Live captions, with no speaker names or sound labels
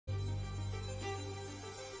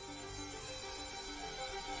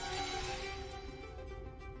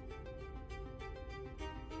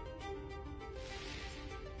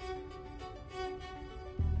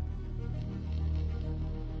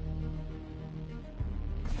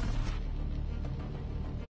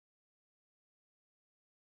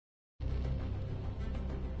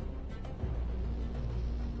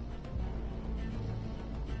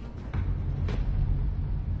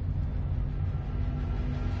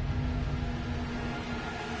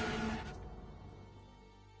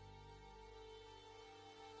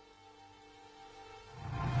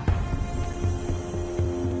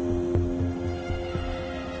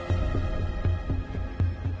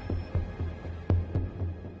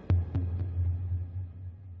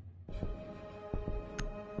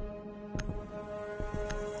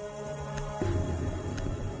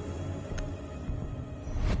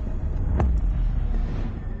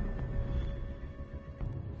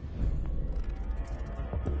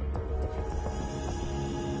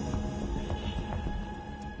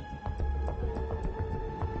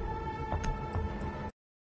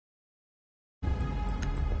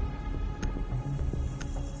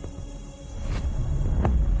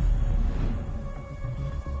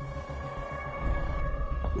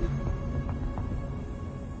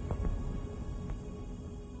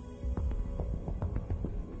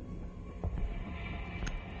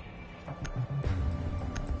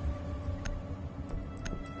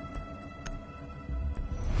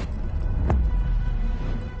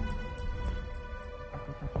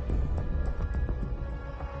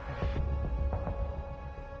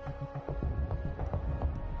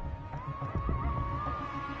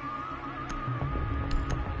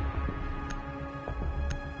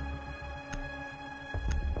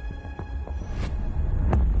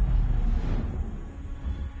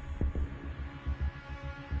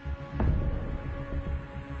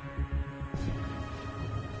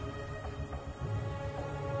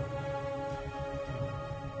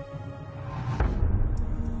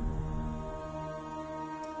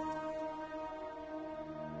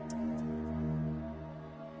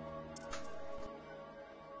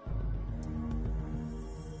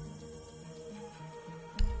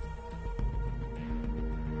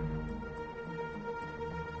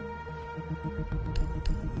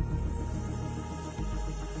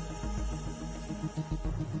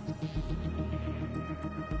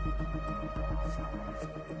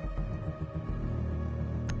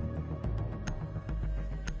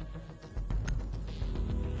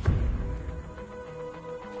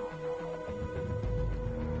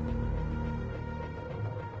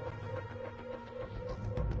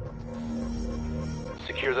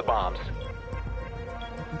Secure the bombs.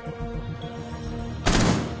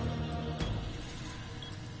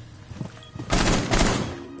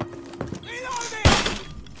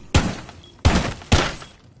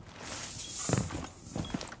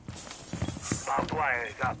 Bomb wire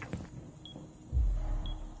is up.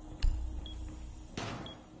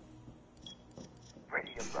 Ready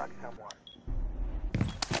to bug someone.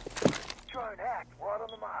 Try and act. We're out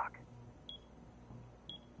on the mark.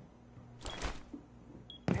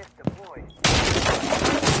 Pist deployed. 10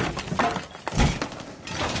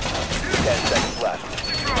 seconds left.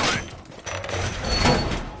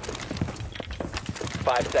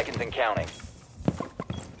 5 seconds and counting.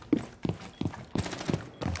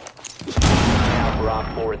 Now for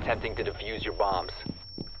Op 4 attempting to defuse your bombs.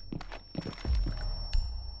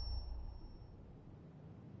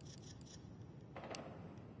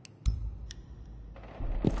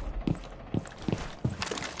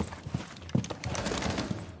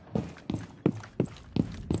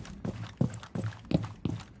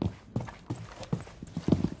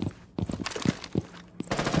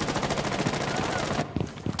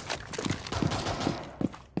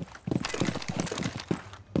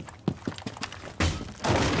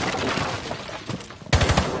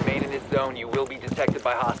 Zone, you will be detected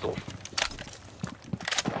by hostiles.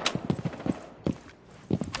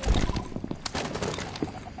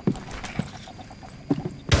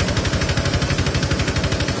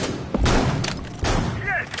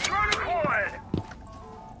 Yes, drone deployed.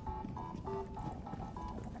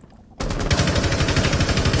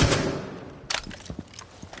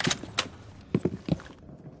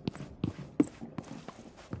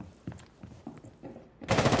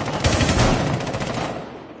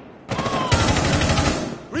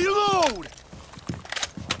 Reload!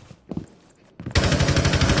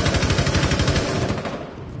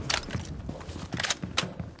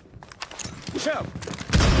 Shell!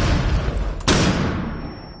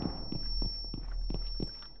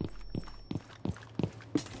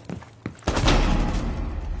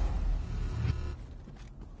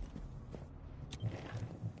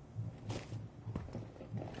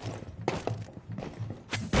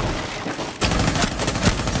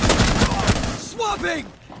 Swapping!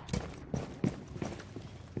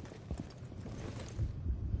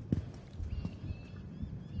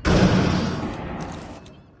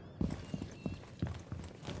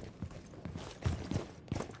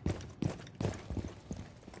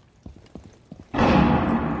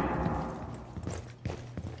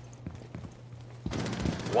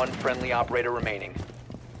 One friendly operator remaining.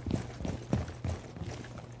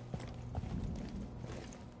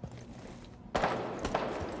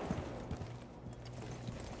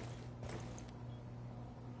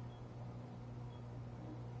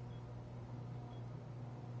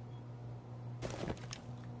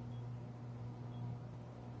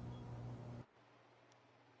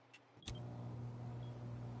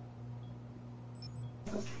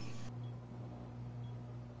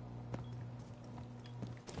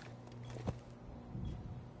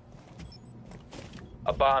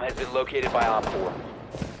 A bomb has been located by Op 4.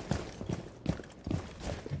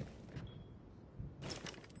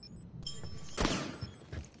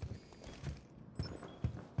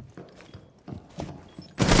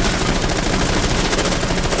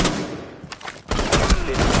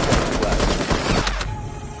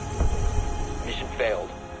 Mission failed.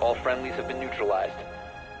 All friendlies have been neutralized.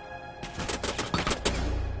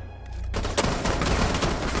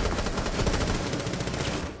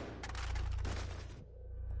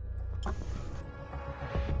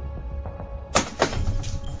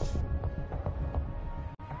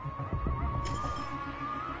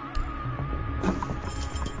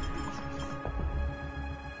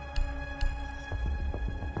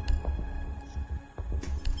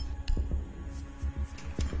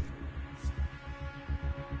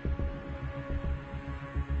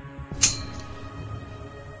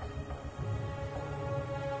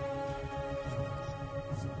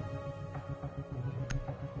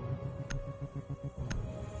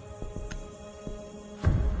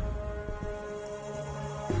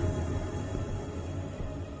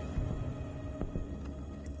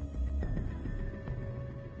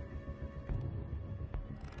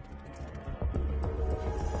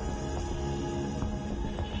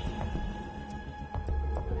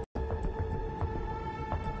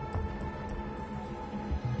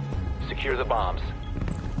 Secure the bombs.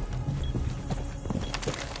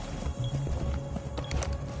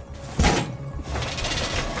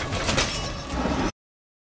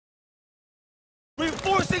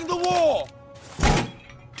 Reinforcing the wall!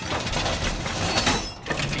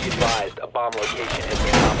 Be advised, a bomb location has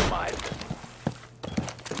been compromised.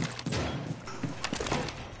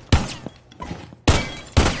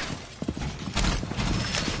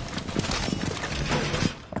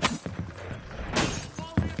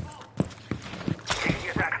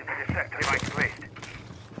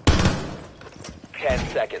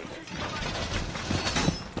 seconds.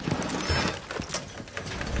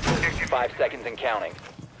 5 seconds and counting.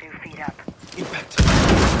 2 feet up. Impact.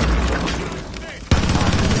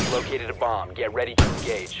 Located a bomb. Get ready to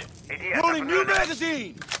engage. ATS Rolling up new and running.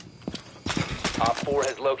 magazine! Op 4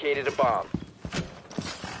 has located a bomb.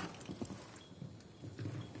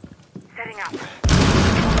 Setting up.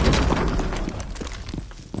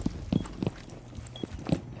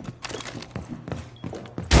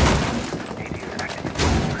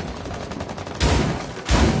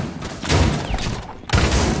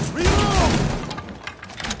 Reload!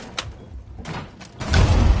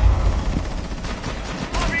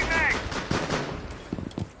 Moving back.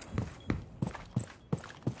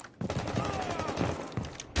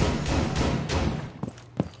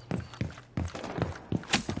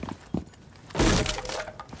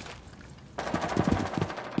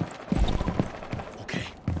 Okay.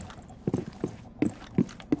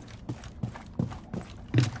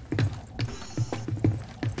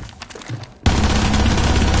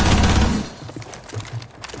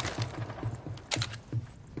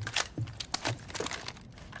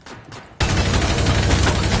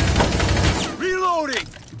 Reloading!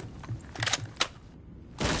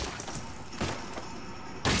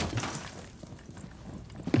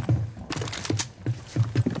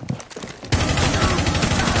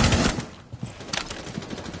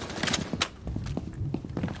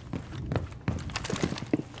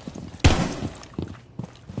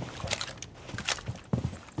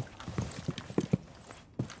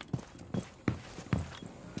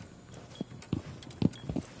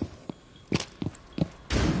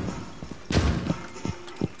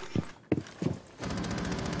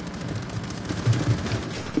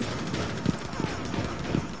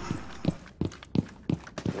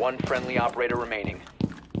 One friendly operator remaining.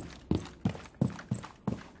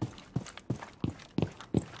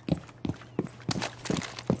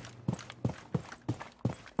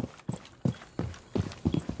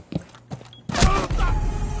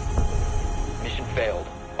 Mission failed.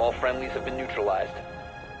 All friendlies have been neutralized.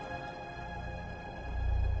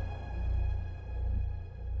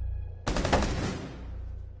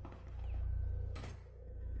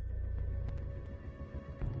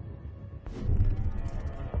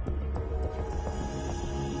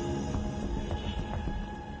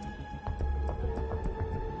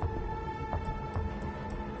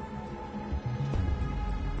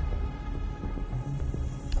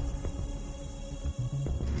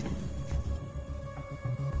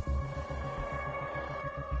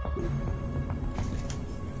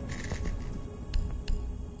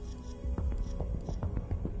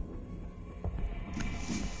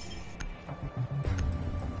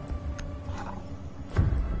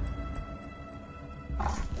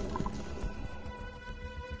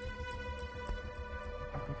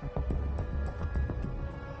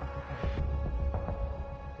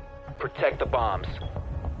 Protect the bombs.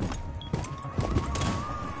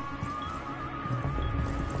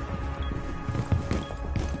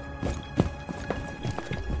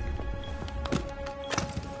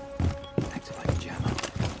 Activate jammer.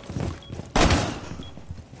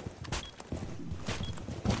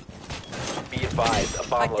 Be advised, a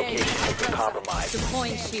bomb location has been compromised.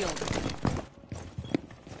 Deploying shield.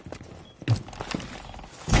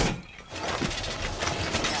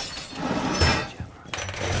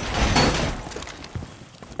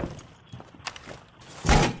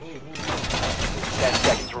 Ten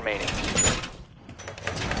seconds remaining.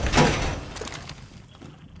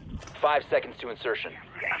 5 seconds to insertion.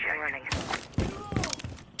 Up and running.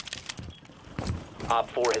 Op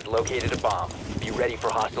 4 has located a bomb. Be ready for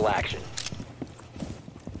hostile action.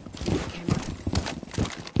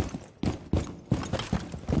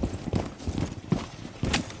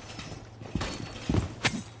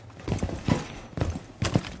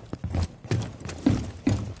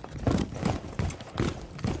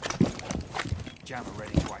 Jammer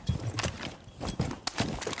ready, right.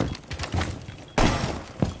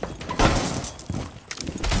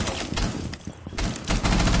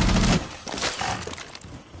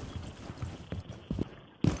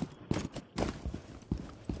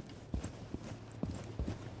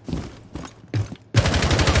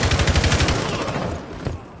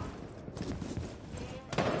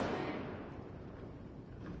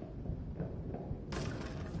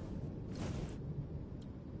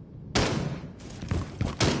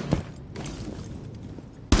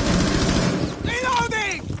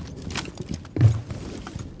 Reloading!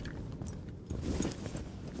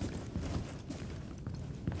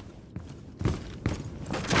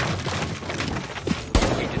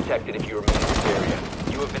 Be detected if you remain in this area.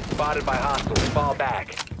 You have been spotted by hostiles. Fall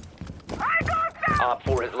back. I got that! Op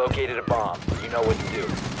 4 has located a bomb. You know what to do.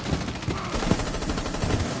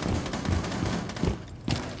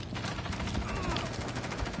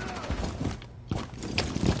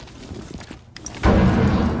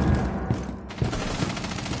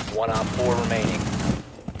 One Op 4 remaining.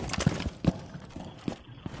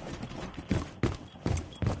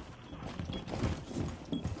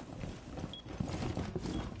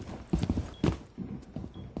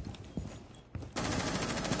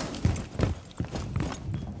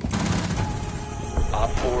 Op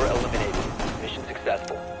 4 eliminated. Mission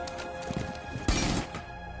successful.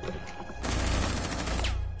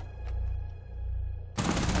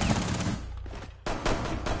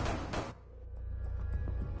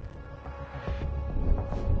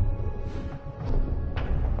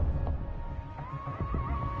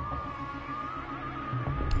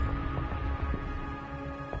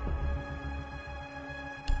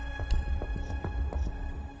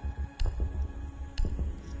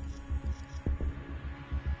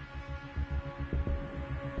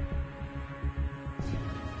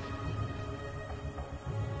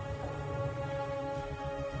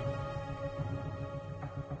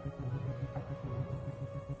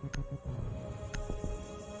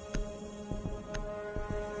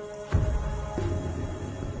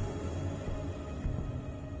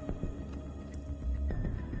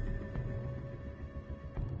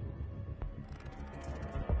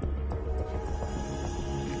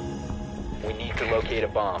 We need to locate a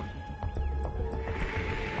bomb.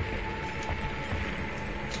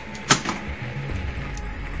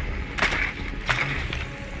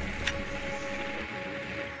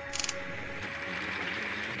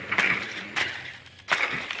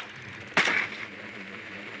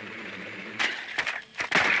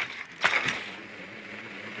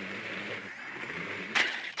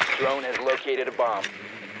 Drone has located a bomb.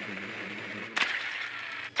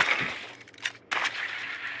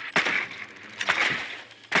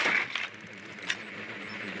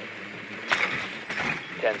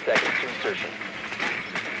 Ten seconds to insertion.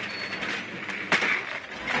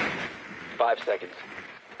 5 seconds.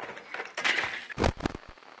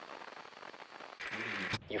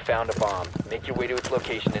 You found a bomb. Make your way to its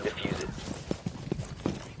location and defuse it.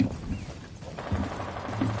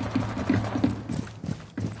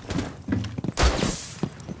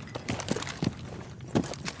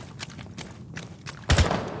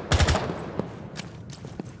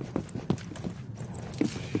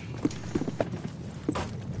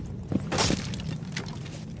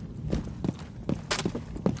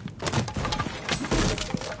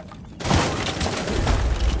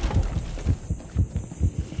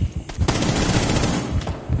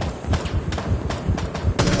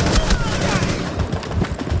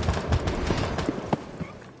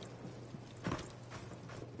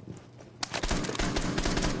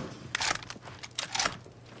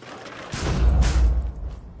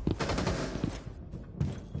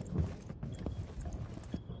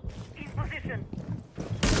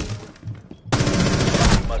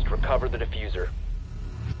 Must recover the diffuser.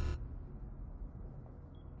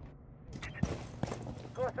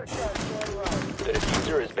 The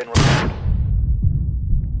diffuser has been removed.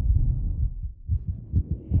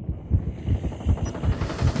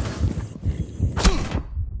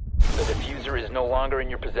 The diffuser is no longer in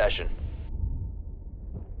your possession.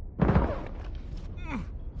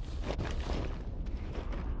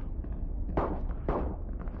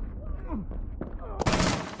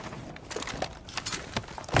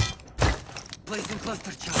 Placing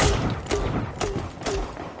cluster charge.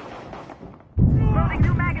 Loading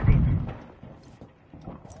new magazine.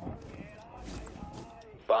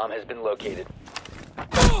 Bomb has been located.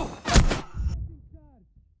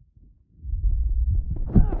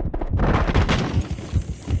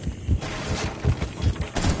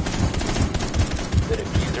 The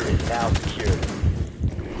diffuser is now secured.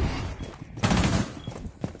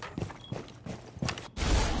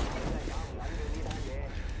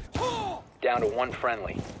 Down to one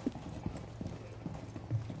friendly.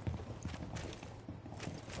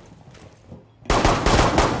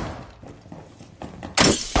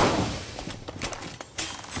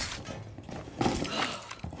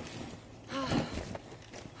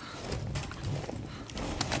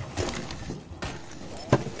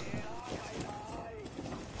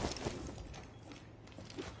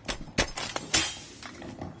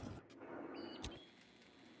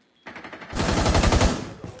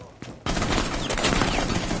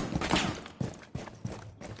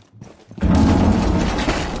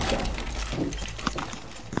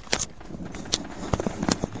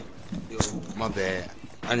 My bad.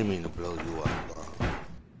 I didn't mean to blow you up.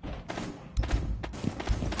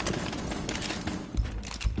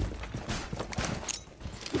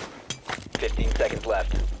 seconds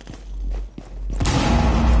left.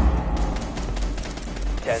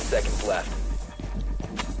 10 seconds left.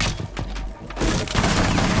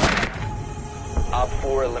 Op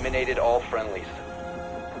 4 eliminated all friendlies.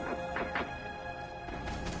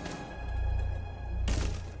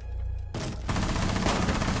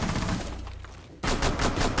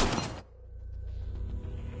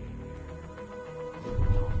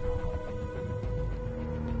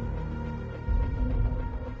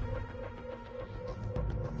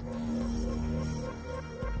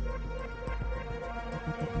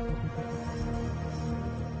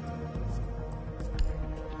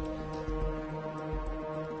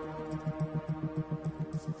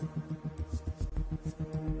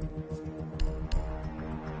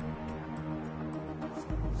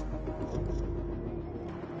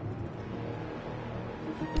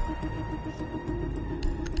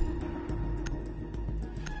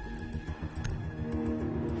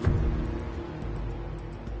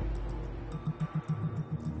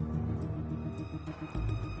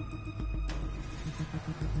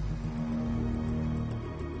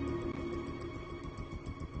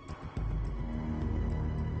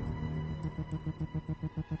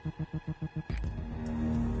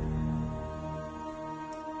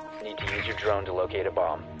 Need to use your drone to locate a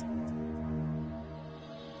bomb.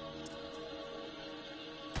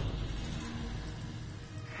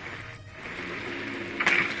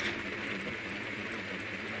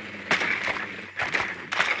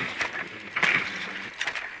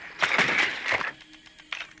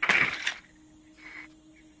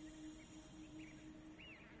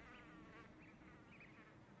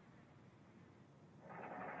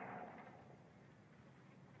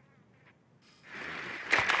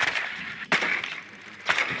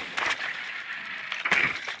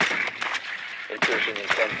 Insertion in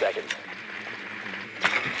 10 seconds.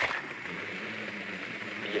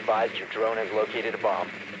 Be advised your drone has located a bomb.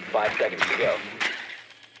 5 seconds to go.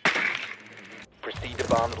 Proceed to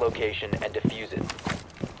bomb's location and defuse it.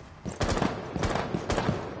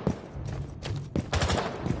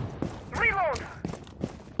 Reload!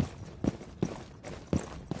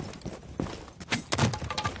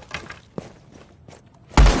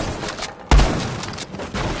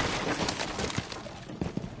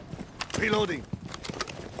 Reloading.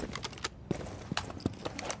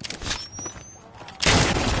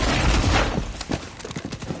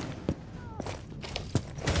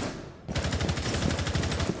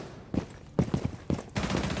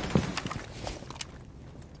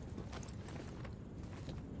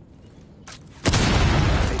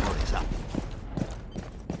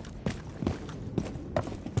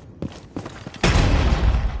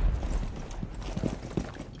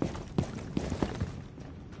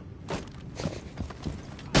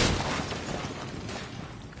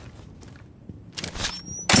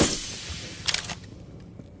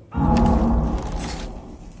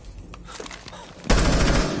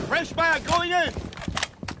 Fresh fire going in!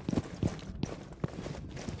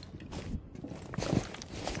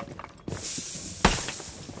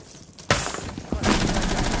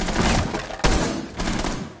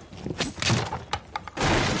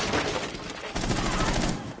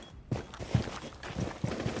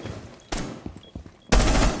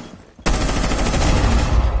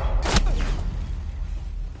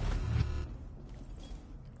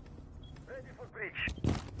 Ready for breach.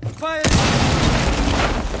 Fire!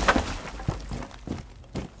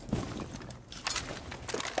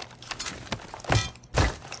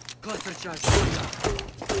 Cluster charge.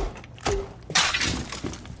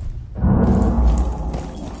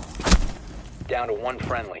 Down to one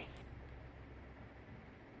friendly.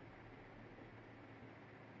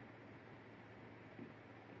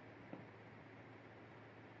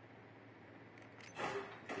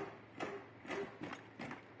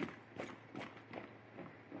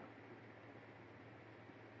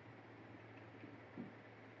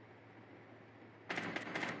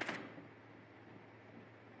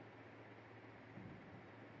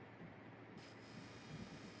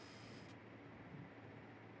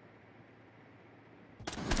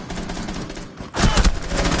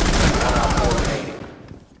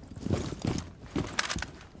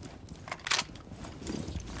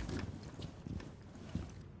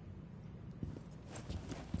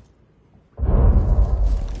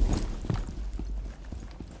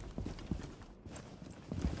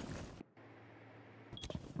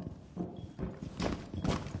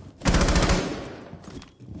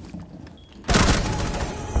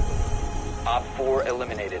 Op 4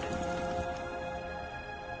 eliminated.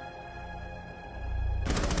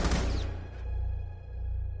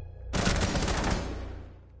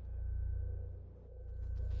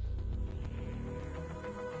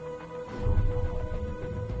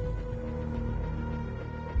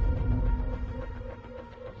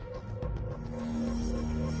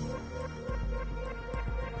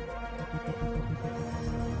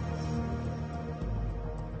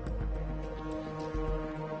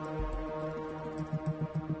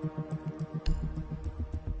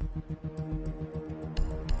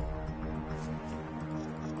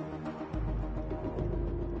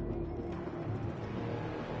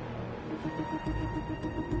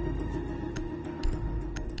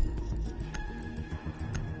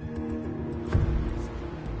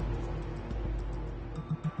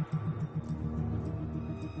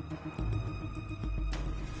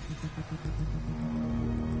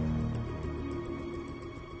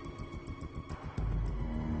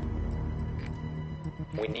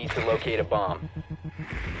 We need to locate a bomb.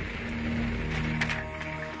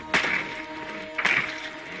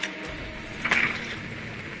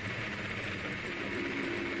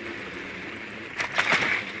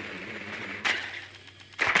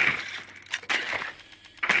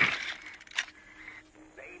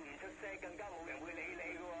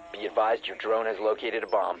 Be advised, your drone has located a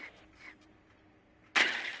bomb.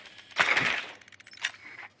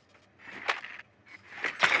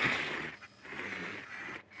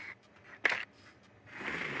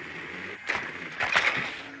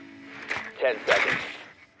 Ten seconds.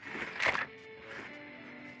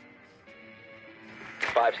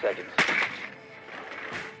 5 seconds.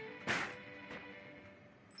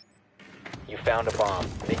 You found a bomb.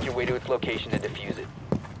 Make your way to its location and defuse it.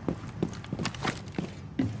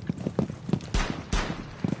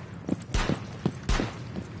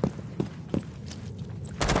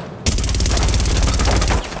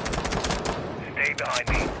 Stay behind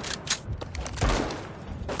me.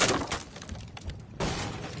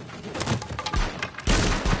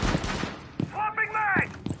 Swapping mag!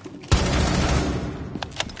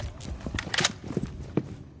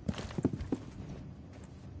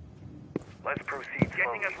 Let's proceed.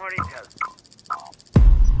 Getting us more intel.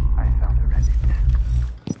 I found a resident.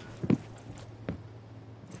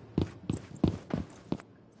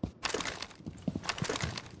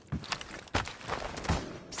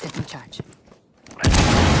 Set in charge.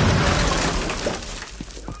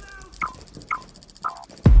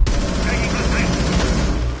 Taking this thing.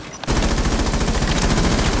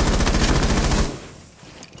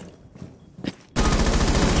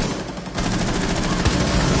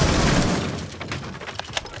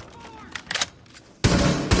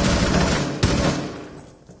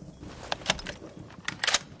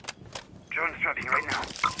 Drone strapping right now.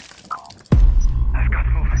 I've got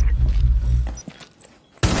movement.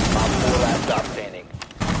 Op 4 last stop standing.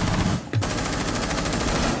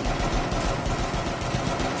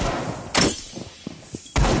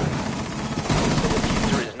 The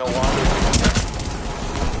diffuser is no longer visible.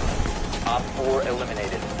 Op 4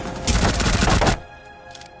 eliminated.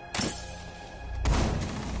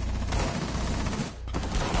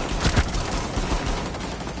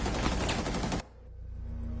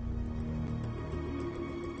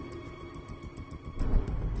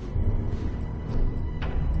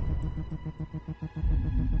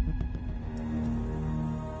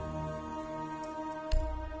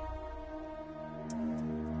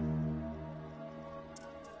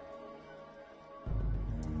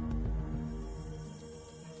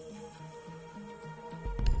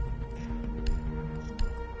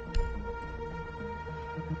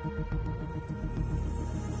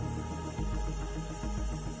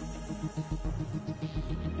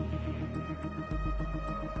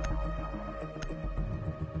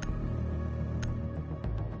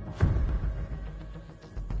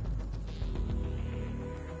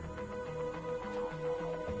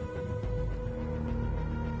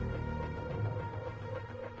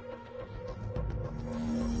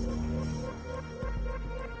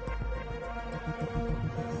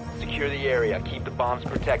 Secure the area. Keep the bombs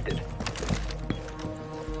protected.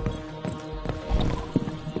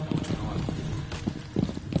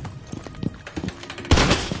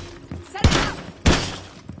 Set it up!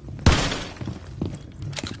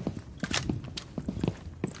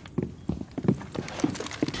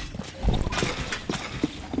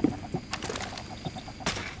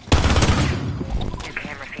 New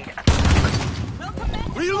camera feed up. Welcome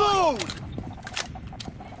in. Reload!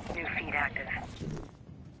 New feed active.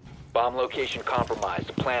 Bomb location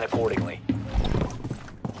compromised. Plan accordingly.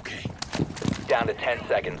 Okay. Down to 10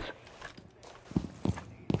 seconds.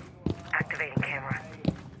 Activating camera.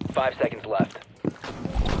 5 seconds left.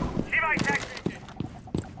 Device active.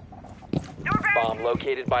 Bomb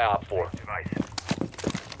located by Op 4. Device.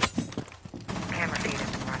 Camera feed is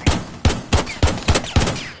running.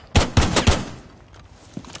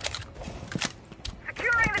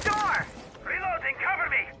 Securing the door! Reloading, cover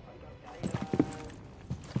me!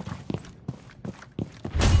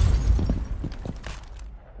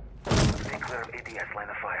 Stay clear of ADS line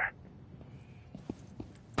of fire.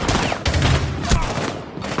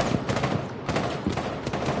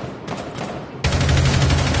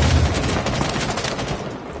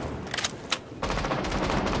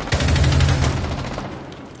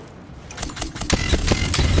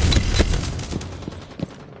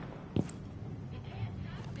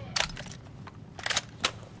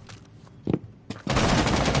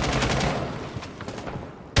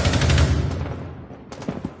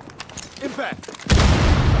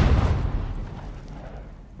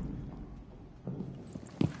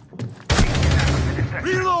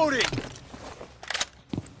 Reloading!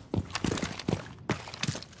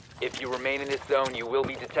 If you remain in this zone, you will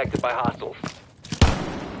be detected by hostiles.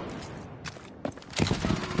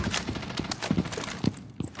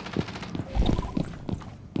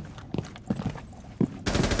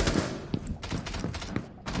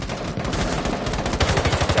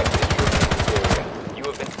 You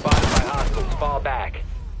have been spotted by hostiles. Fall back.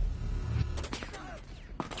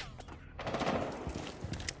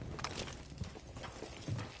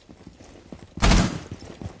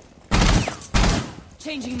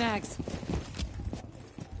 Changing mags.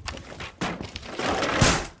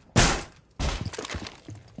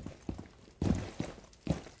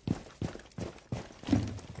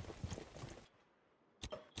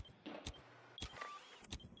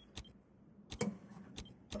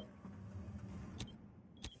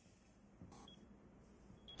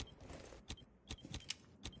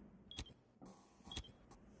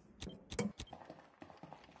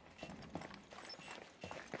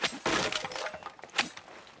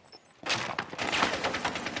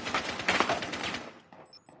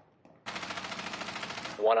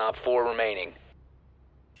 One Op 4 remaining.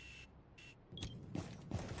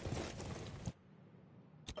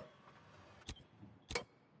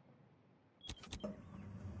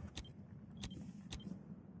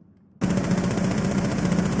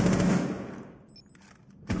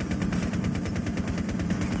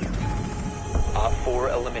 Op 4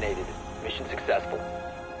 eliminated. Mission successful.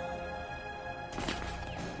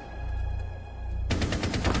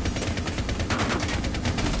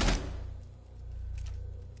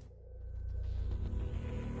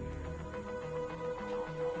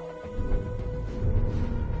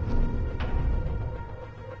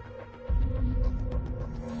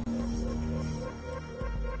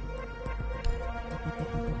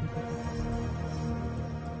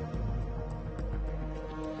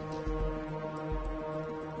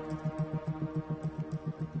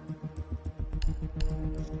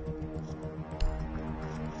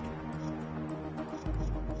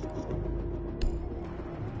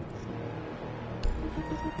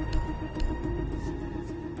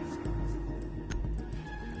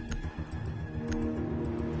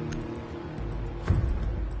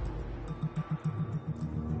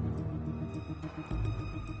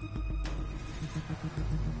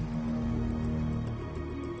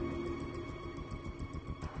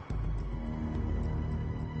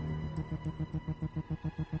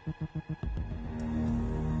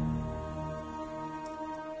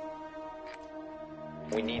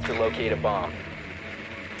 We need to locate a bomb.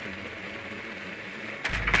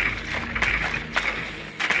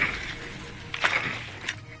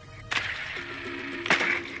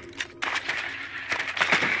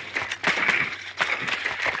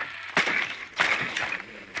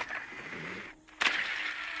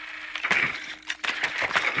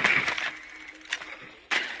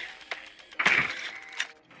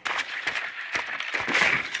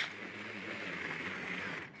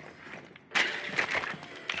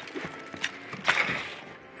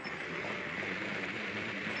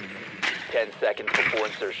 Seconds before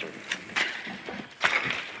insertion.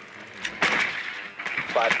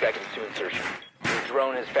 5 seconds to insertion. Your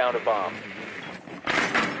drone has found a bomb.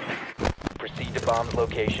 Proceed to bomb's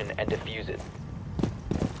location and defuse it.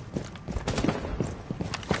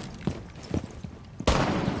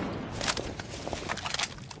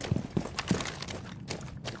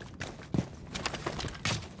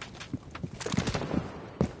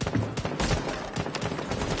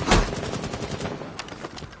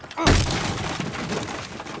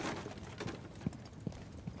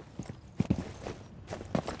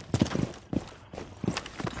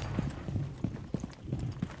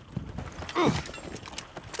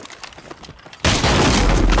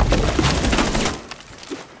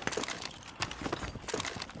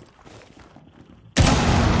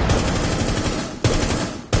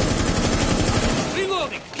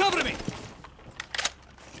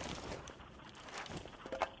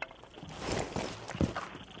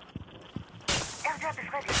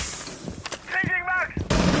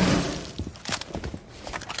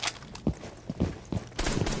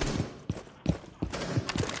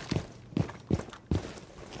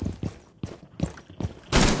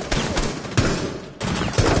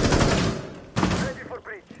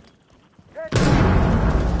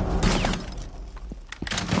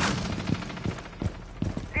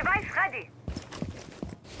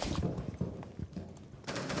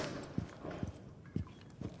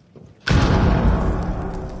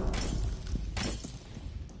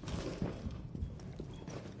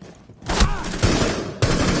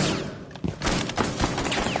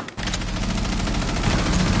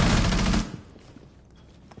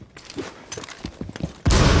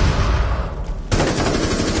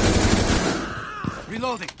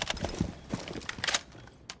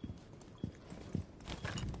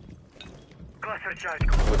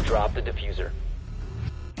 have dropped the diffuser.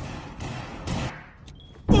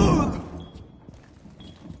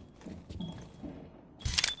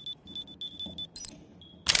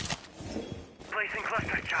 Placing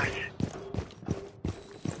cluster charge.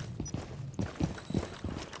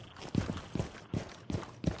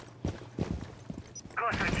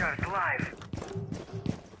 Cluster charge live.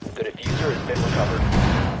 The diffuser has been recovered.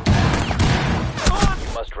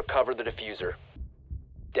 You must recover the diffuser.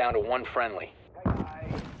 Down to one friendly.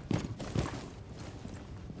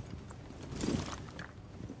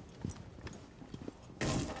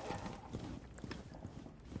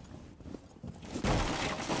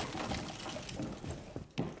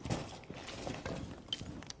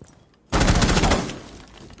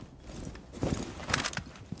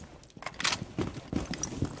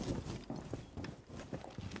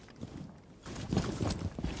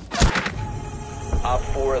 Op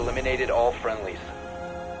 4 eliminated all friendlies.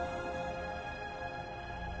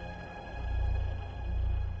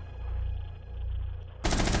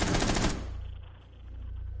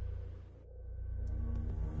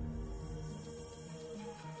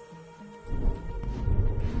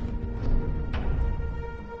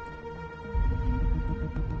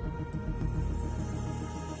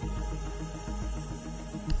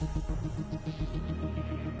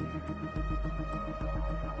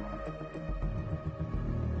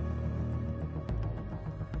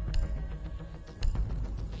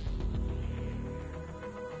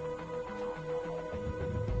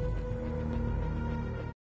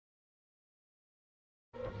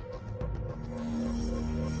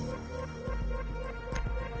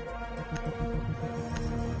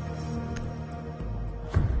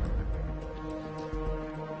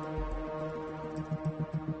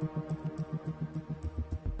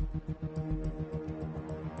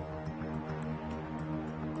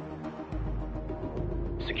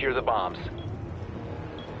 Secure the bombs.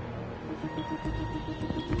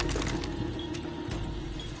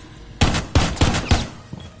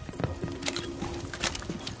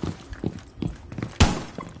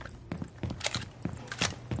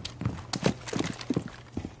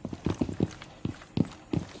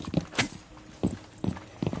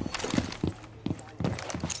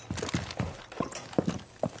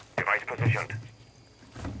 Device positioned.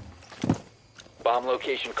 Bomb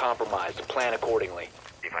location compromised. Plan accordingly.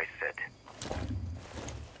 Device set.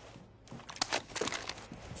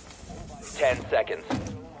 10 seconds.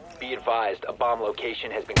 Be advised, a bomb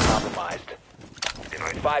location has been compromised.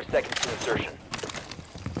 Device 5 seconds to insertion.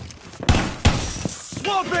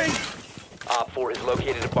 Swapping! Op 4 has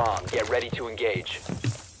located a bomb. Get ready to engage.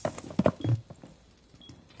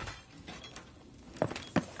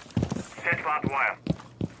 set barbed wire.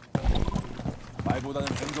 말보다는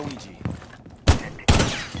행동이지.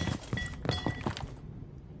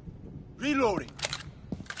 Reloading.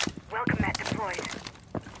 Welcome mat deployed.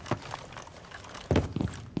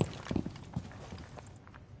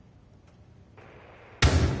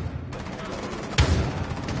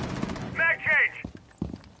 Mag change.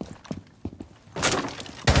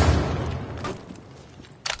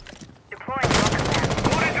 Deploying welcome mat.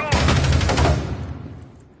 Loaded door.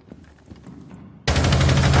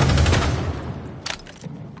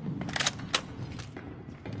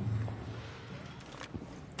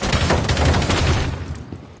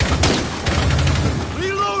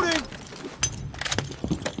 Reloading.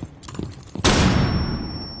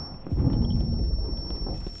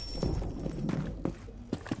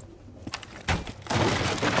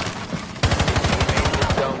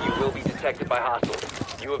 This zone, you will be detected by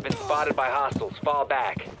hostiles. You have been spotted by hostiles. Fall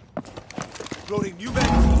back. Loading new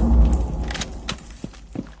magazine.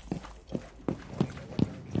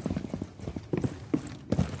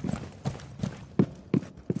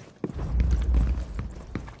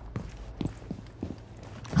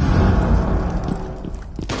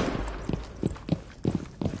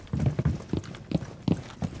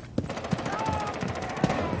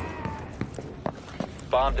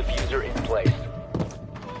 Bomb diffuser in place.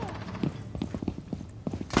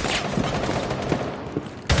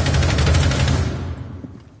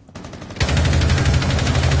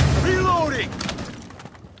 Reloading.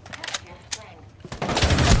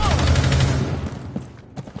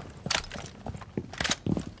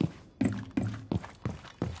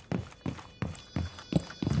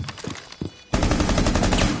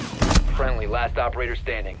 Friendly, last operator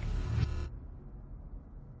standing.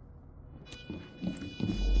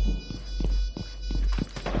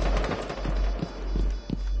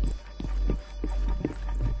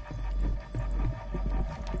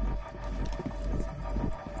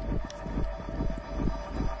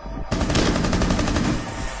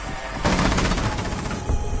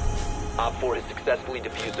 Op 4 has successfully successfully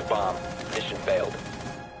defused a bomb. Mission failed.